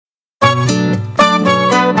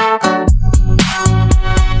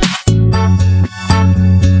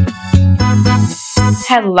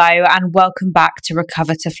Hello and welcome back to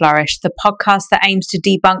Recover to Flourish, the podcast that aims to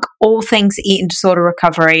debunk all things eating disorder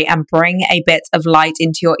recovery and bring a bit of light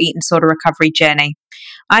into your eating disorder recovery journey.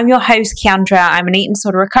 I'm your host, Keandra. I'm an eating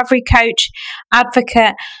disorder recovery coach,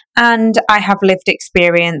 advocate, and I have lived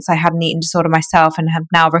experience. I had an eating disorder myself and have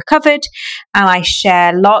now recovered, and I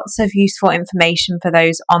share lots of useful information for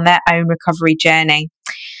those on their own recovery journey.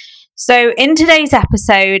 So in today's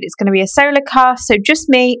episode, it's going to be a solo cast, so just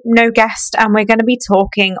me, no guest, and we're going to be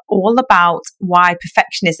talking all about why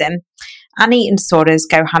perfectionism and eating disorders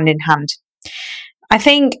go hand in hand. I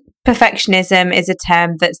think perfectionism is a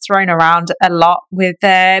term that's thrown around a lot with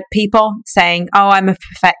people saying, oh, I'm a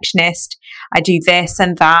perfectionist, I do this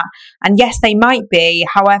and that. And yes, they might be.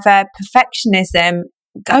 However, perfectionism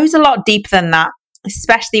goes a lot deeper than that,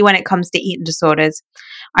 especially when it comes to eating disorders.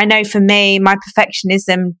 I know for me, my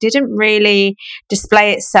perfectionism didn't really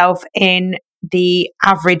display itself in the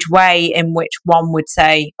average way in which one would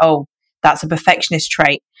say, oh, that's a perfectionist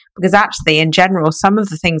trait. Because actually, in general, some of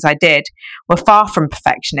the things I did were far from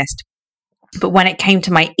perfectionist. But when it came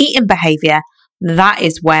to my eating behavior, that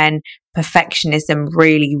is when perfectionism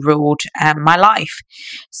really ruled my life.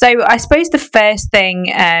 So I suppose the first thing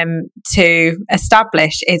to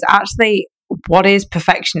establish is actually what is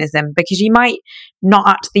perfectionism, because you might not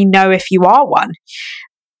actually know if you are one.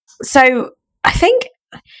 So I think,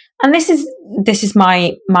 and this is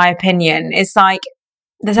my opinion, it's like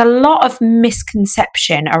there's a lot of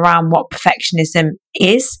misconception around what perfectionism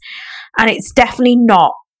is, and it's definitely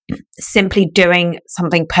not simply doing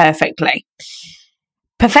something perfectly.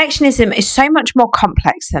 Perfectionism is so much more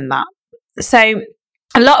complex than that. So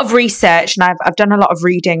a lot of research, and I've done a lot of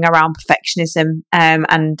reading around perfectionism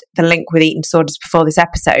and the link with eating disorders before this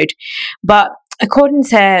episode. But according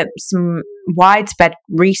to some widespread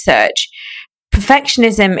research,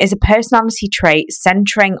 perfectionism is a personality trait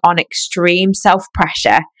centering on extreme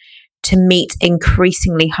self-pressure to meet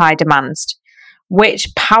increasingly high demands, which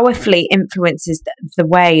powerfully influences the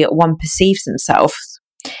way one perceives themselves.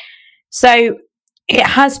 So it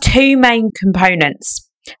has two main components: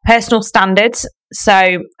 personal standards. So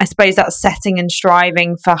I suppose that's setting and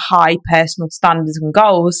striving for high personal standards and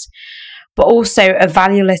goals, but also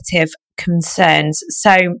evaluative concerns.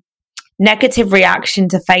 So negative reaction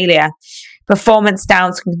to failure, performance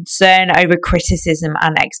doubts, concern over criticism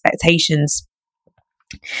and expectations.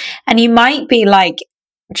 And you might be like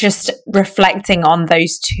just reflecting on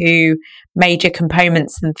those two major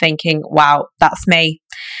components and thinking, wow, that's me.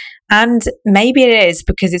 And maybe it is,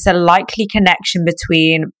 because it's a likely connection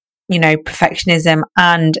between perfectionism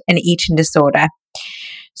and an eating disorder.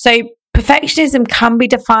 So perfectionism can be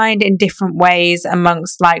defined in different ways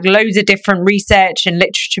amongst like loads of different research and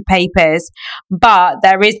literature papers, but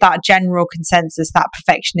there is that general consensus that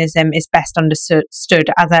perfectionism is best understood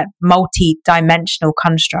as a multi-dimensional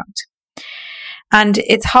construct. And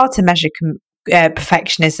it's hard to measure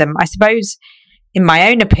perfectionism. I suppose, in my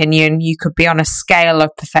own opinion, you could be on a scale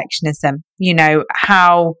of perfectionism,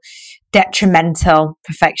 how detrimental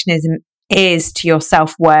perfectionism is to your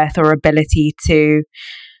self-worth or ability to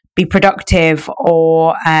be productive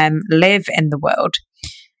or live in the world.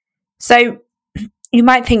 So you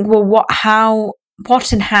might think, well, what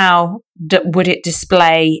and how would it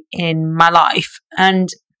display in my life? And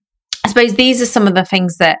I suppose these are some of the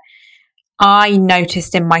things that I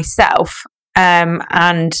noticed in myself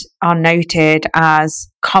and are noted as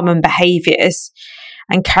common behaviours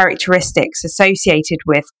and characteristics associated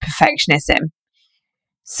with perfectionism.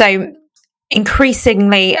 So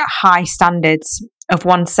increasingly high standards of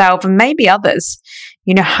oneself and maybe others,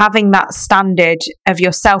 having that standard of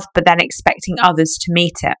yourself, but then expecting others to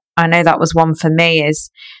meet it. I know that was one for me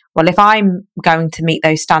is, well, if I'm going to meet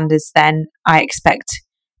those standards, then I expect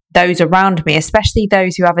those around me, especially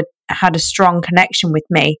those who had a strong connection with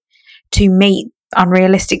me, to meet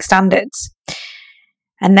unrealistic standards.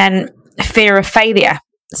 And then fear of failure.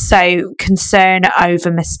 So concern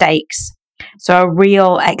over mistakes. So a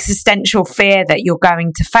real existential fear that you're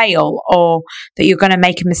going to fail or that you're going to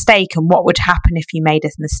make a mistake and what would happen if you made a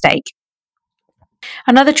mistake.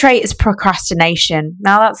 Another trait is procrastination.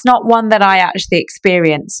 Now, that's not one that I actually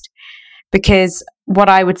experienced, because what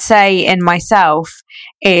I would say in myself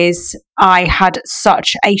is I had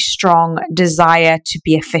such a strong desire to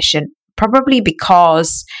be efficient, probably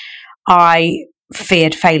because I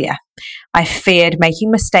feared failure. I feared making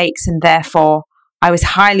mistakes, and therefore I was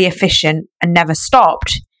highly efficient and never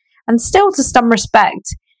stopped, and still to some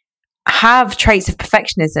respect have traits of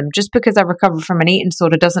perfectionism. Just because I recovered from an eating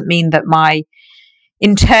disorder doesn't mean that my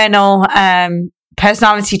internal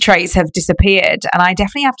personality traits have disappeared. And I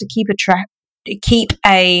definitely have to keep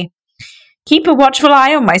a keep a watchful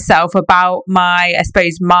eye on myself about my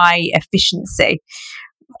efficiency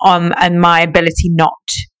and my ability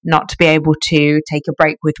not to be able to take a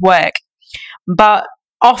break with work. But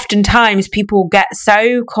oftentimes people get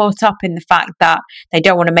so caught up in the fact that they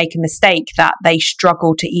don't want to make a mistake that they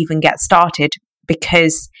struggle to even get started,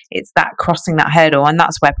 because it's that crossing that hurdle, and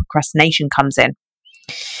that's where procrastination comes in.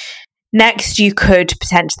 Next, you could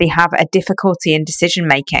potentially have a difficulty in decision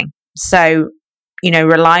making. So,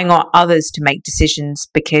 relying on others to make decisions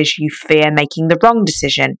because you fear making the wrong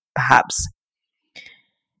decision, perhaps.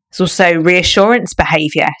 It's also reassurance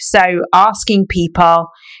behavior. So asking people,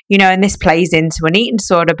 and this plays into an eating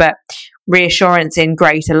disorder, but reassurance in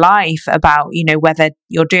greater life about, whether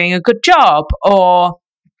you're doing a good job, or,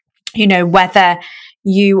 whether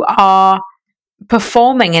you are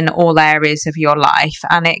performing in all areas of your life.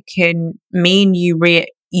 And it can mean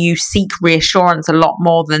you seek reassurance a lot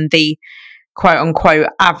more than the quote unquote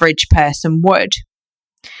average person would.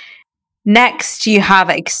 Next, you have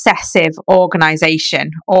excessive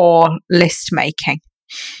organization or list making.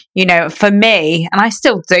 For me, and I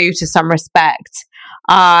still do to some respect,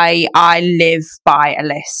 I live by a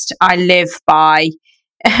list. I live by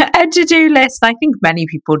a to-do list. I think many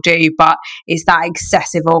people do, but it's that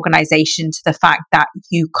excessive organization to the fact that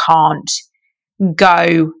you can't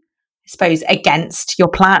go, against your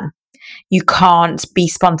plan. You can't be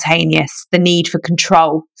spontaneous, the need for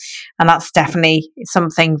control. And that's definitely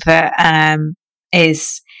something that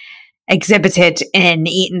is exhibited in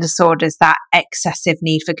eating disorders, that excessive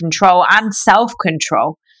need for control and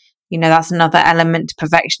self-control. That's another element to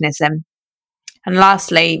perfectionism. And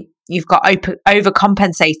lastly, you've got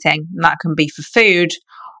overcompensating, and that can be for food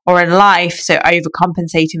or in life. So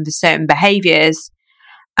overcompensating for certain behaviors,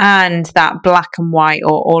 and that black and white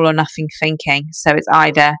or all or nothing thinking. So it's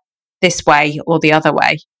either this way or the other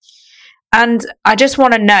way. And I just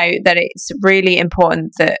want to note that it's really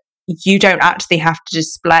important that you don't actually have to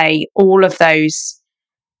display all of those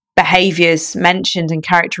behaviors mentioned and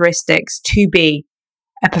characteristics to be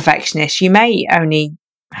a perfectionist. You may only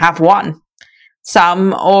have one,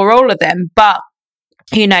 some or all of them, but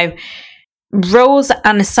rules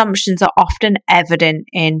and assumptions are often evident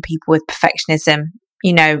in people with perfectionism,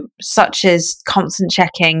 such as constant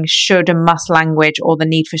checking, should and must language, or the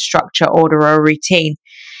need for structure, order, or routine,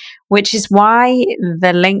 which is why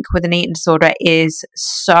the link with an eating disorder is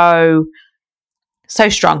so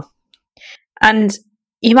strong. And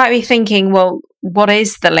you might be thinking, well, what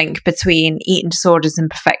is the link between eating disorders and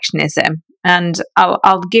perfectionism? And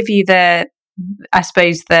I'll give you the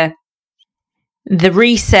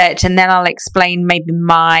research, and then I'll explain maybe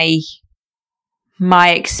my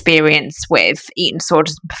experience with eating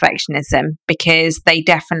disorders and perfectionism, because it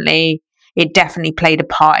definitely played a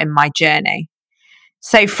part in my journey.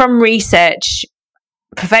 So from research,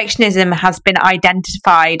 perfectionism has been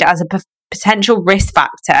identified as a potential risk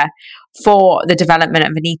factor for the development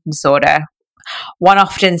of an eating disorder. One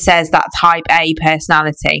often says that type A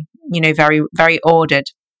personality, very, very ordered,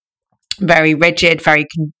 very rigid, very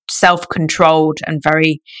self-controlled, and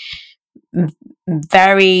very,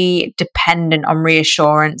 very dependent on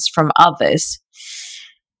reassurance from others.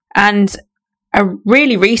 And a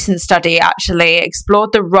really recent study actually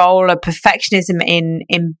explored the role of perfectionism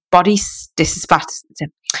in body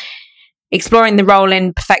dissatisfaction. Exploring the role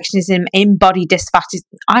in perfectionism in body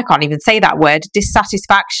dissatisfaction. I can't even say that word.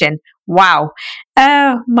 Dissatisfaction. Wow.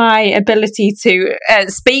 My ability to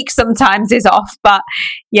speak sometimes is off, but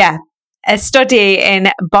yeah. A study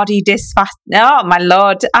in body dissatisfaction. Oh my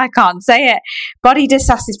Lord, I can't say it. Body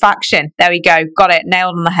dissatisfaction. There we go. Got it.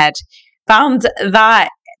 Nailed on the head. Found that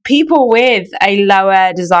people with a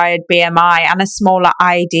lower desired BMI and a smaller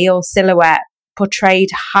ideal silhouette portrayed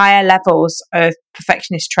higher levels of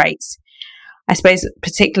perfectionist traits.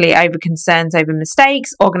 Particularly over concerns over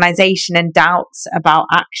mistakes, organization, and doubts about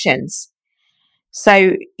actions.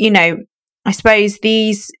 So, I suppose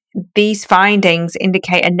these findings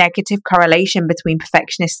indicate a negative correlation between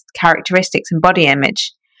perfectionist characteristics and body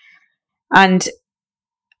image. And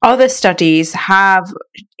other studies have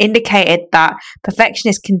indicated that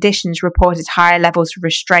perfectionist conditions reported higher levels of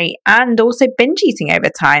restraint and also binge eating over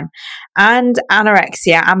time, and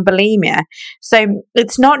anorexia and bulimia. So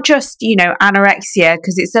it's not just, anorexia,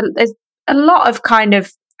 because there's a lot of kind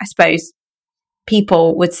of,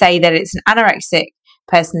 people would say that it's an anorexic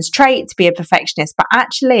person's trait to be a perfectionist, but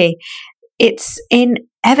actually it's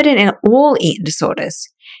evident in all eating disorders.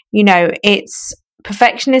 It's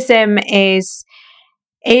perfectionism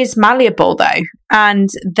is malleable though, and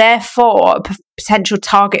therefore a potential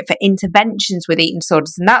target for interventions with eating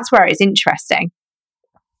disorders, and that's where it's interesting.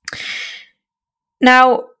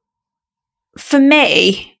 Now, for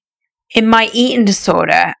me, In my eating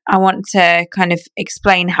disorder, I want to kind of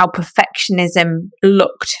explain how perfectionism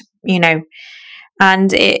looked,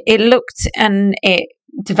 and it looked and it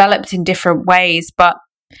developed in different ways. But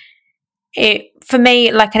for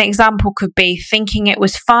me, like an example could be thinking it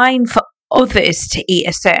was fine for others to eat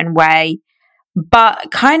a certain way,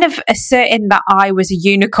 but kind of asserting that I was a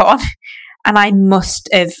unicorn and I must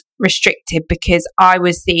have restricted because I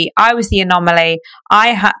was the anomaly. I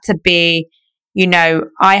had to be,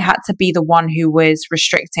 I had to be the one who was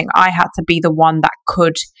restricting. I had to be the one that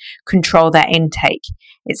could control their intake.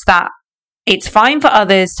 It's fine for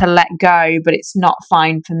others to let go, but it's not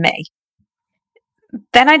fine for me.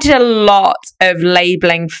 Then I did a lot of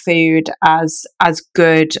labeling food as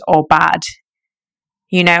good or bad.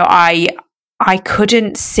 I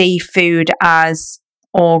couldn't see food as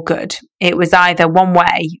all good. It was either one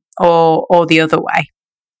way or the other way.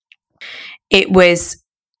 It was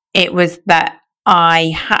that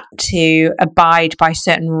I had to abide by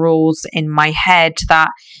certain rules in my head, that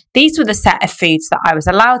these were the set of foods that I was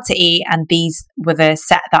allowed to eat and these were the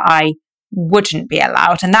set that I wouldn't be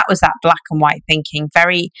allowed. And that was that black and white thinking,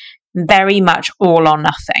 very, very much all or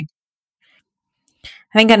nothing.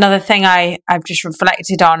 I think another thing I've just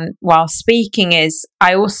reflected on while speaking is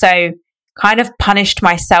I also kind of punished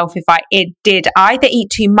myself if I did either eat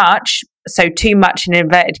too much, so too much in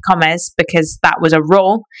inverted commas, because that was a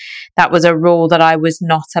rule. That was a rule that I was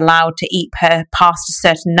not allowed to eat past a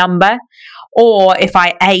certain number. Or if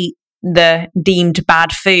I ate the deemed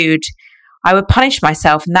bad food, I would punish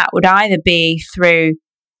myself. And that would either be through,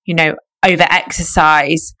 over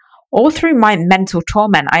exercise or through my mental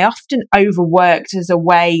torment. I often overworked as a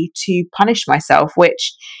way to punish myself,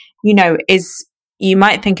 which, is, you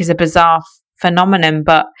might think is a bizarre phenomenon,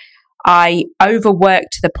 but I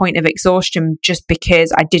overworked to the point of exhaustion just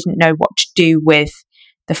because I didn't know what to do with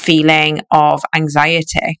the feeling of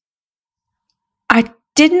anxiety. I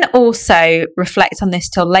didn't also reflect on this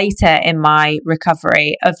till later in my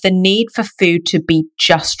recovery, of the need for food to be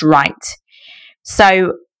just right.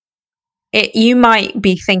 So you might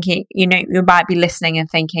be thinking, you might be listening and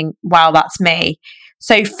thinking, wow, that's me.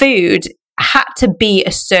 So food had to be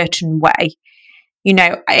a certain way.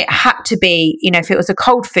 It had to be, if it was a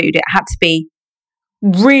cold food, it had to be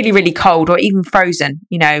really, really cold, or even frozen.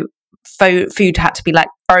 Food had to be like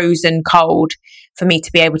frozen cold for me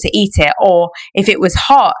to be able to eat it. Or if it was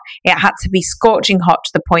hot, it had to be scorching hot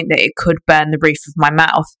to the point that it could burn the roof of my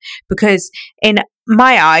mouth. Because in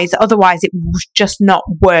my eyes, otherwise it was just not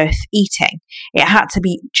worth eating. It had to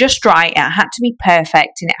be just right. It had to be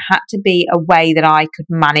perfect, and it had to be a way that I could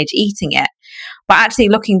manage eating it. But actually,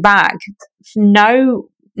 looking back, no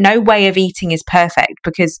way of eating is perfect,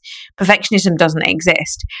 because perfectionism doesn't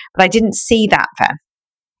exist. But I didn't see that then.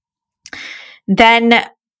 Then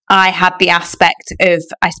I had the aspect of,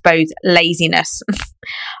 I suppose, laziness.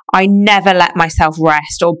 I never let myself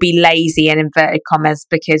rest or be lazy in inverted commas,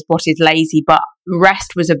 because what is lazy? But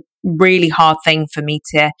rest was a really hard thing for me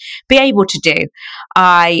to be able to do.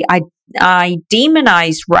 I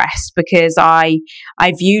demonized rest because I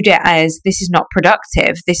viewed it as, this is not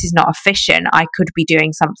productive, this is not efficient, I could be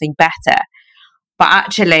doing something better. But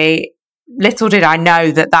actually, little did I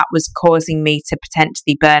know that was causing me to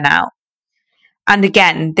potentially burn out. And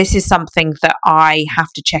again, this is something that I have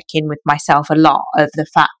to check in with myself a lot, of the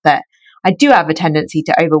fact that I do have a tendency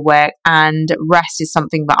to overwork, and rest is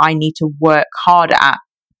something that I need to work harder at.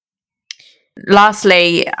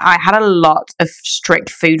 Lastly, I had a lot of strict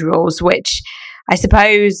food rules, which I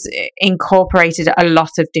suppose incorporated a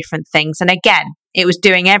lot of different things. And again, it was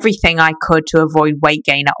doing everything I could to avoid weight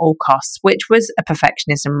gain at all costs, which was a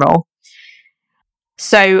perfectionism rule.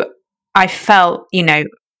 So I felt,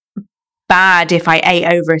 bad if I ate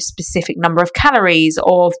over a specific number of calories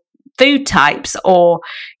or food types, or,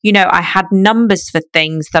 I had numbers for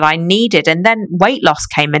things that I needed. And then weight loss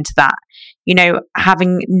came into that,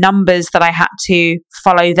 having numbers that I had to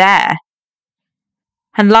follow there.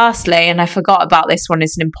 And lastly, and I forgot about this one,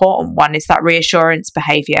 is an important one, is that reassurance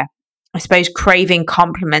behavior. I suppose craving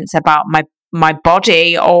compliments about my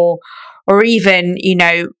body, or even,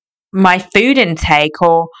 my food intake,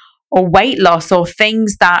 or weight loss, or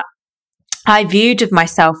things that I viewed of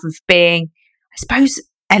myself of being, I suppose,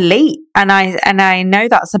 elite. And I know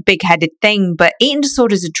that's a big-headed thing, but eating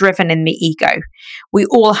disorders are driven in the ego. We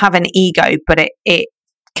all have an ego, but it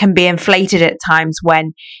can be inflated at times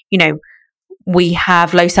when, we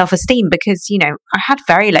have low self-esteem, because, I had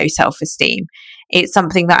very low self-esteem. It's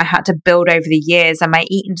something that I had to build over the years, and my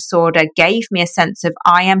eating disorder gave me a sense of,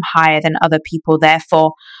 I am higher than other people,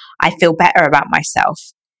 therefore I feel better about myself.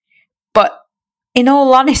 But in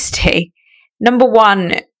all honesty, number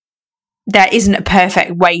one, there isn't a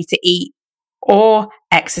perfect way to eat or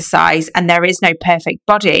exercise, and there is no perfect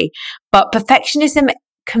body. But perfectionism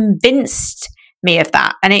convinced me of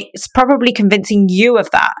that, and it's probably convincing you of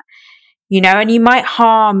that, and you might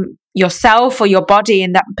harm yourself or your body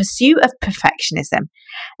in that pursuit of perfectionism.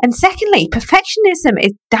 And secondly, perfectionism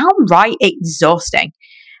is downright exhausting,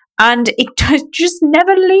 and it just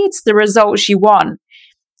never leads to the results you want.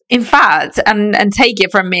 In fact, and take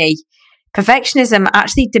it from me, perfectionism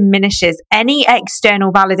actually diminishes any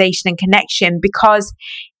external validation and connection because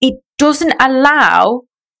it doesn't allow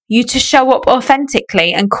you to show up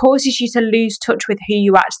authentically and causes you to lose touch with who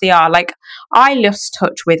you actually are. Like, I lost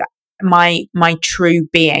touch with my true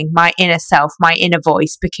being, my inner self, my inner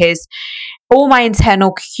voice, because all my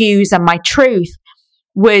internal cues and my truth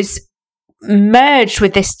was merged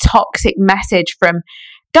with this toxic message from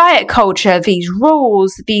diet culture, these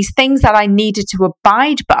rules, these things that I needed to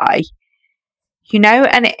abide by,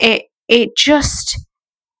 and it just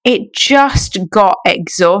got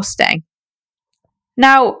exhausting.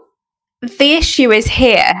 Now, the issue is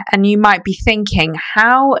here, and you might be thinking,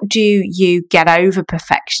 how do you get over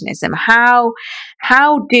perfectionism?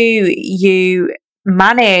 How do you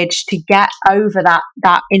manage to get over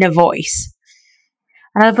that inner voice?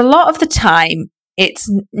 And a lot of the time,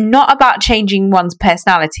 it's not about changing one's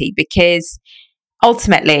personality, because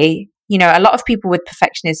ultimately, a lot of people with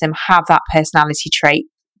perfectionism have that personality trait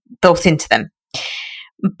built into them.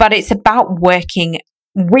 But it's about working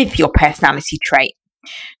with your personality trait.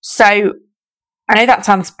 So I know that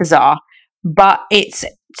sounds bizarre, but it's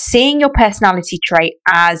seeing your personality trait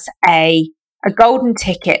as a golden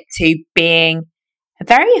ticket to being a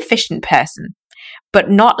very efficient person, but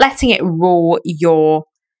not letting it rule your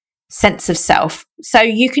sense of self. So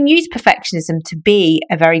you can use perfectionism to be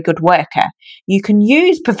a very good worker. You can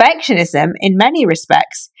use perfectionism in many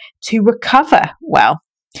respects to recover well,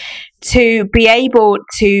 to be able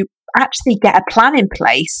to actually get a plan in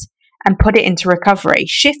place and put it into recovery.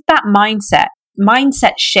 Shift that mindset.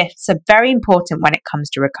 Mindset shifts are very important when it comes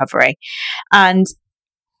to recovery. And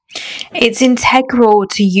it's integral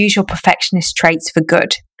to use your perfectionist traits for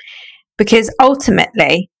good. Because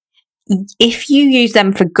ultimately, if you use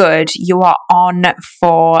them for good, you are on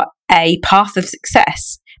for a path of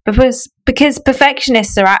success. Because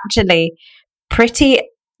perfectionists are actually pretty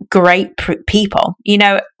great people.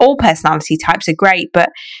 All personality types are great, but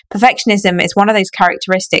perfectionism is one of those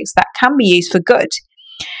characteristics that can be used for good.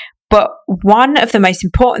 But one of the most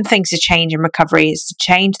important things to change in recovery is to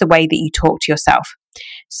change the way that you talk to yourself.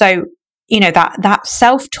 So, that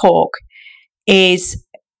self-talk is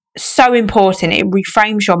so important. It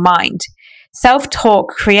reframes your mind. Self-talk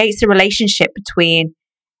creates a relationship between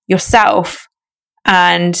yourself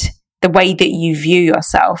and the way that you view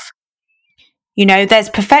yourself. There's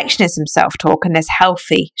perfectionism self-talk and there's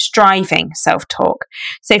healthy, striving self-talk.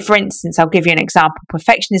 So, for instance, I'll give you an example.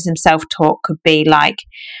 Perfectionism self-talk could be like,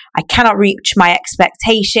 I cannot reach my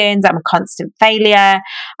expectations. I'm a constant failure.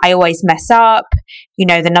 I always mess up.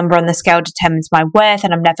 The number on the scale determines my worth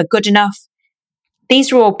and I'm never good enough.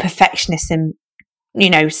 These are all perfectionism,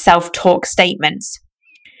 self-talk statements.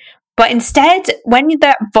 But instead, when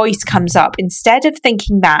that voice comes up, instead of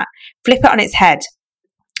thinking that, flip it on its head.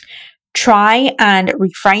 Try and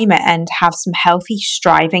reframe it and have some healthy,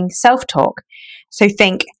 striving self-talk. So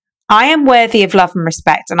think, I am worthy of love and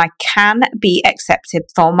respect, and I can be accepted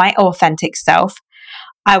for my authentic self.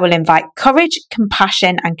 I will invite courage,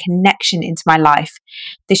 compassion, and connection into my life.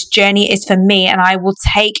 This journey is for me, and I will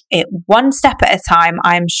take it one step at a time.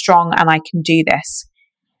 I am strong, and I can do this.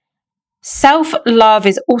 Self-love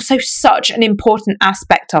is also such an important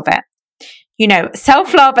aspect of it.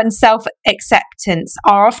 Self-love and self-acceptance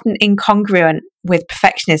are often incongruent with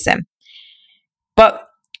perfectionism. But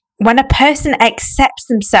when a person accepts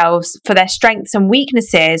themselves for their strengths and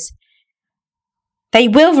weaknesses, they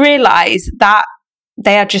will realize that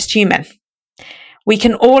they are just human. We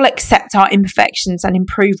can all accept our imperfections and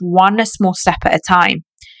improve one small step at a time.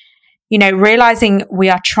 Realizing we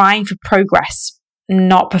are trying for progress,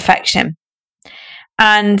 not perfection.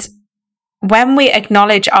 And when we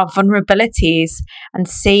acknowledge our vulnerabilities and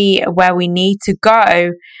see where we need to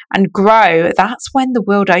go and grow, that's when the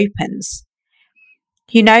world opens.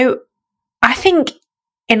 I think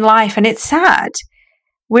in life, and it's sad,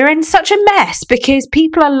 we're in such a mess because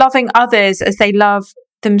people are loving others as they love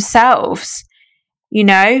themselves.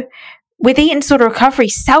 With eating disorder recovery,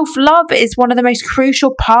 self-love is one of the most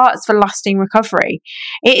crucial parts for lasting recovery.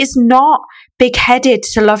 It is not big-headed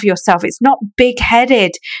to love yourself. It's not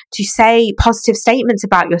big-headed to say positive statements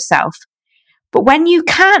about yourself. But when you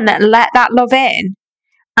can let that love in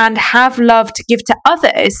and have love to give to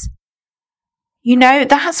others,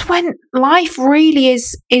 that's when life really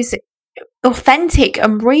is authentic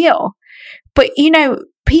and real. But,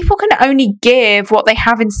 people can only give what they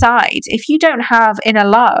have inside. If you don't have inner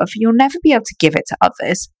love, you'll never be able to give it to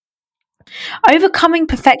others. Overcoming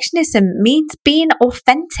perfectionism means being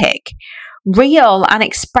authentic, real, and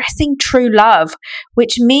expressing true love,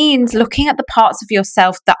 which means looking at the parts of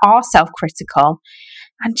yourself that are self-critical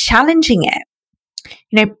and challenging it.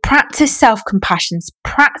 Practice self-compassion,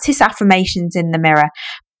 practice affirmations in the mirror,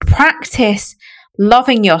 practice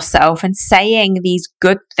loving yourself and saying these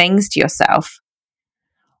good things to yourself.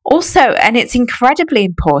 Also, and it's incredibly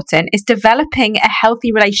important, is developing a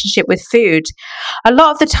healthy relationship with food. A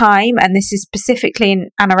lot of the time, and this is specifically in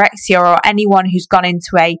anorexia or anyone who's gone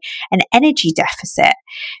into an energy deficit,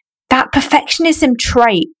 that perfectionism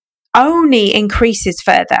trait only increases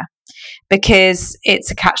further because it's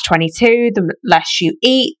a catch-22. The less you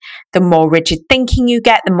eat, the more rigid thinking you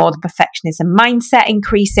get, the more the perfectionism mindset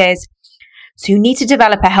increases. So you need to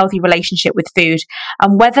develop a healthy relationship with food.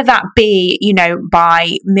 And whether that be,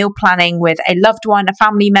 by meal planning with a loved one, a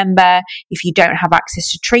family member, if you don't have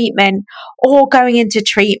access to treatment, or going into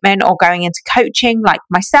treatment or going into coaching like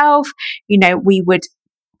myself, we would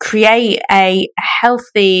create a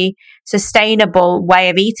healthy, sustainable way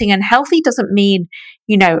of eating. And healthy doesn't mean,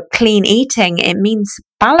 clean eating. It means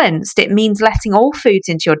balanced. It means letting all foods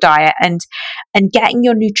into your diet and getting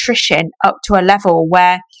your nutrition up to a level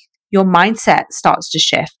where your mindset starts to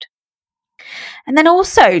shift. And then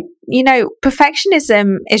also,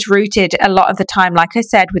 perfectionism is rooted a lot of the time, like I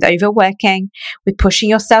said, with overworking, with pushing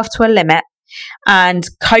yourself to a limit and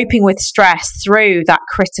coping with stress through that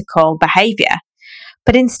critical behavior.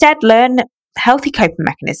 But instead, learn healthy coping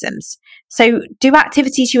mechanisms. So do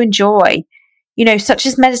activities you enjoy, such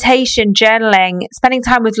as meditation, journaling, spending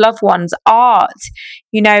time with loved ones, art,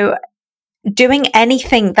 doing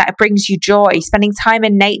anything that brings you joy, spending time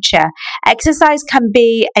in nature. Exercise can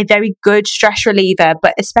be a very good stress reliever,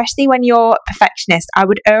 but especially when you're a perfectionist, I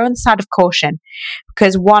would err on the side of caution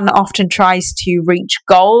because one often tries to reach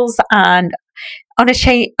goals and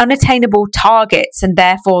unattainable targets, and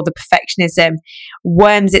therefore the perfectionism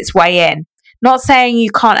worms its way in. Not saying you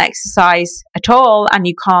can't exercise at all and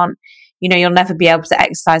you can't, you'll never be able to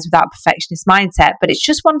exercise without a perfectionist mindset, but it's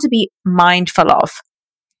just one to be mindful of.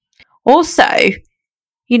 Also,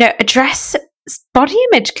 address body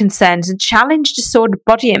image concerns and challenge disordered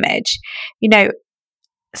body image.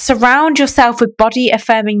 Surround yourself with body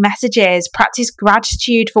affirming messages, practice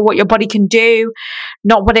gratitude for what your body can do,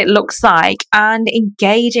 not what it looks like, and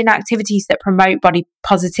engage in activities that promote body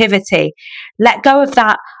positivity. Let go of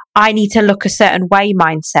that I need to look a certain way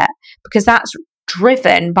mindset because that's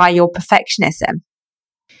driven by your perfectionism.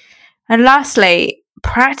 And lastly,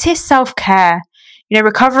 practice self-care.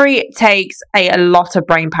 Recovery takes a lot of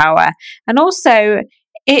brain power. And also,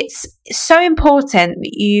 it's so important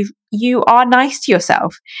that you are nice to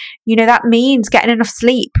yourself. That means getting enough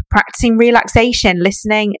sleep, practicing relaxation,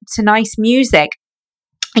 listening to nice music,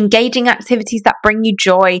 engaging activities that bring you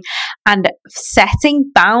joy, and setting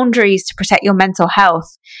boundaries to protect your mental health.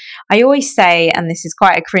 I always say, and this is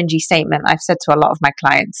quite a cringy statement I've said to a lot of my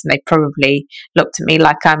clients, and they probably looked at me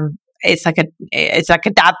like it's like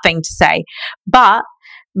a dad thing to say, but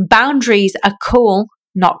boundaries are cool,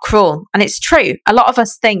 not cruel. And it's true. A lot of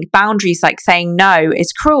us think boundaries, like saying no,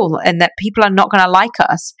 is cruel and that people are not going to like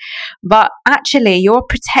us. But actually, you're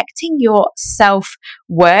protecting your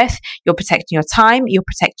self-worth, you're protecting your time, you're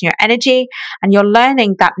protecting your energy, and you're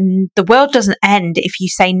learning that the world doesn't end if you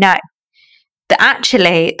say no. That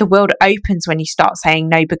actually the world opens when you start saying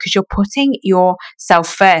no because you're putting yourself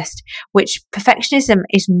first, which perfectionism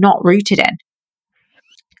is not rooted in.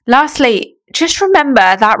 Lastly, just remember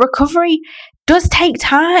that recovery does take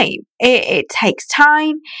time. It takes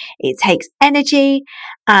time, it takes energy,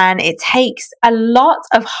 and it takes a lot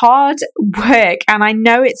of hard work. And I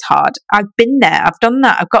know it's hard. I've been there. I've done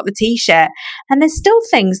that. I've got the t-shirt. And there's still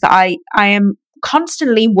things that I am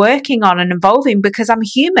constantly working on and evolving because I'm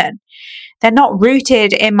human. They're not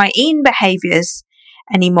rooted in my eating behaviors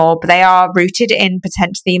anymore, but they are rooted in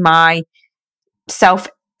potentially my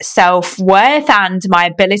self-worth and my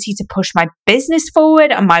ability to push my business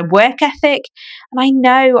forward and my work ethic. And I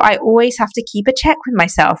know I always have to keep a check with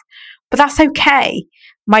myself, but that's okay.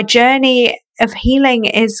 My journey of healing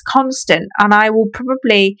is constant, and I will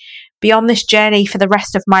probably be on this journey for the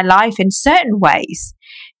rest of my life in certain ways,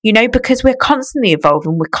 because we're constantly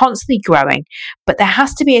evolving, we're constantly growing, but there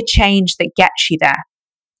has to be a change that gets you there.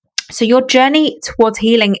 So your journey towards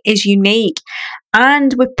healing is unique,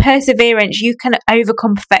 and with perseverance, you can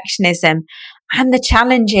overcome perfectionism and the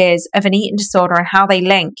challenges of an eating disorder and how they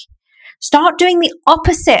link. Start doing the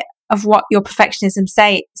opposite of what your perfectionism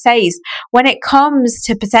says. When it comes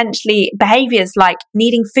to potentially behaviors like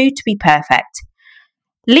needing food to be perfect,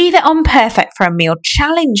 leave it unperfect for a meal.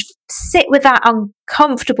 Sit with that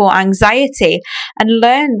uncomfortable anxiety and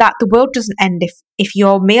learn that the world doesn't end if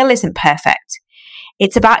your meal isn't perfect.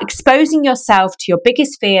 It's about exposing yourself to your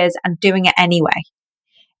biggest fears and doing it anyway.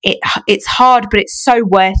 It's hard, but it's so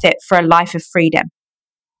worth it for a life of freedom.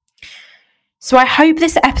 So I hope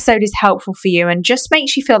this episode is helpful for you and just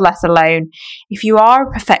makes you feel less alone. If you are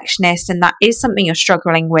a perfectionist and that is something you're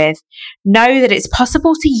struggling with, know that it's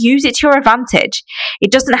possible to use it to your advantage.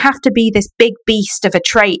 It doesn't have to be this big beast of a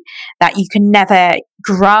trait that you can never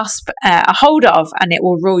grasp a hold of and it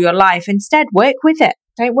will rule your life. Instead, work with it.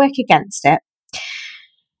 Don't work against it.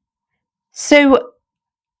 So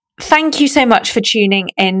thank you so much for tuning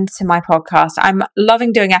into my podcast. I'm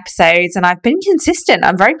loving doing episodes and I've been consistent.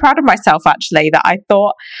 I'm very proud of myself, actually, that I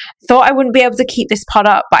thought I wouldn't be able to keep this pod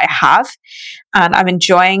up, but I have, and I'm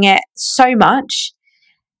enjoying it so much.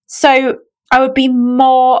 So I would be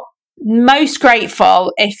most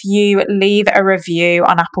grateful if you leave a review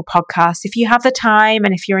on Apple Podcasts. If you have the time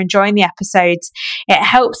and if you're enjoying the episodes, it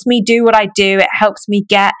helps me do what I do. It helps me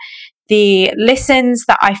get the listens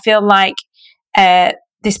that I feel like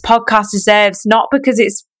this podcast deserves, not because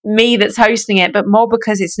it's me that's hosting it, but more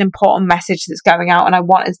because it's an important message that's going out and I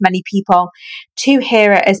want as many people to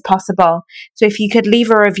hear it as possible. So if you could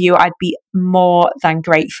leave a review, I'd be more than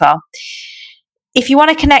grateful. If you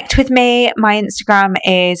want to connect with me, my Instagram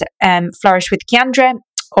is Flourish with Keandra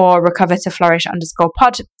or recover to flourish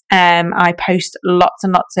 _pod. I post lots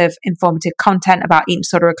and lots of informative content about eating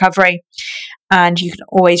disorder recovery, and you can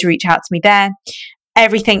always reach out to me there.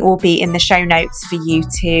 Everything will be in the show notes for you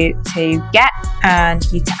to get and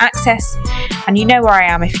you to access. And you know where I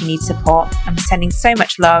am if you need support. I'm sending so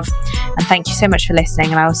much love and thank you so much for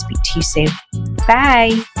listening, and I will speak to you soon.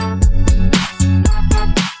 Bye.